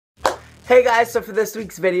Hey guys, so for this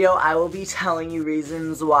week's video, I will be telling you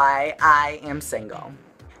reasons why I am single.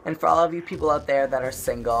 And for all of you people out there that are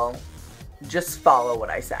single, just follow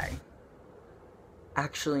what I say.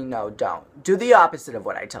 Actually, no, don't. Do the opposite of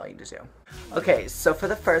what I tell you to do. Okay, so for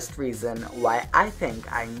the first reason why I think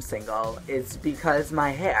I'm single is because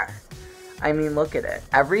my hair. I mean, look at it.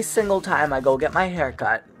 Every single time I go get my hair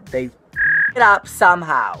cut, they f it up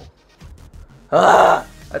somehow. Ugh!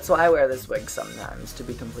 That's why I wear this wig sometimes, to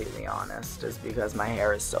be completely honest, is because my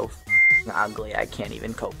hair is so ugly, I can't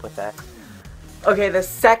even cope with it. Okay, the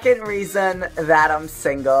second reason that I'm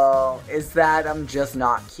single is that I'm just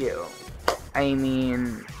not cute. I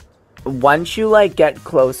mean, once you, get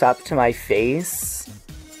close up to my face,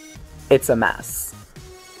 it's a mess.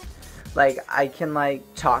 I can,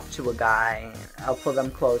 talk to a guy, I'll pull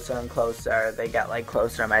them closer and closer, they get,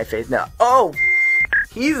 closer to my face. No, oh!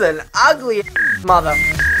 He's an ugly mother.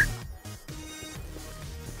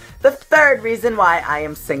 The third reason why I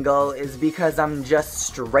am single is because I'm just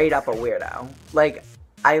straight up a weirdo.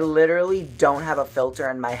 I literally don't have a filter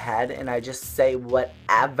in my head and I just say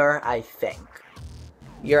whatever I think.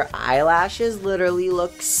 Your eyelashes literally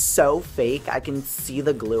look so fake, I can see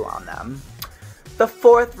the glue on them. The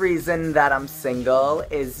fourth reason that I'm single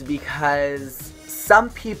is because some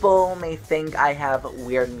people may think I have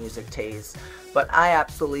weird music taste, but I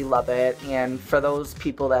absolutely love it, and for those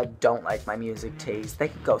people that don't like my music taste, they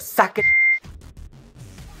can go suck it.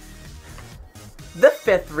 The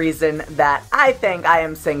fifth reason that I think I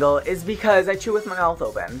am single is because I chew with my mouth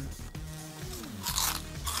open.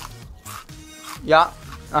 Yeah,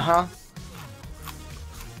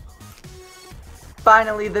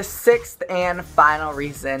 Finally, the sixth and final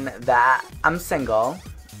reason that I'm single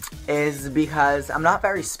is because I'm not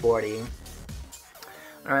very sporty.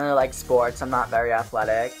 I don't really like sports, I'm not very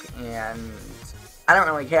athletic, and I don't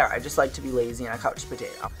really care. I just like to be lazy and a couch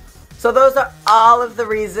potato. So those are all of the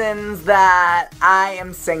reasons that I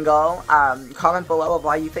am single. Comment below of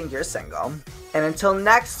why you think you're single. And until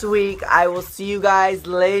next week, I will see you guys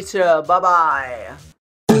later. Bye-bye.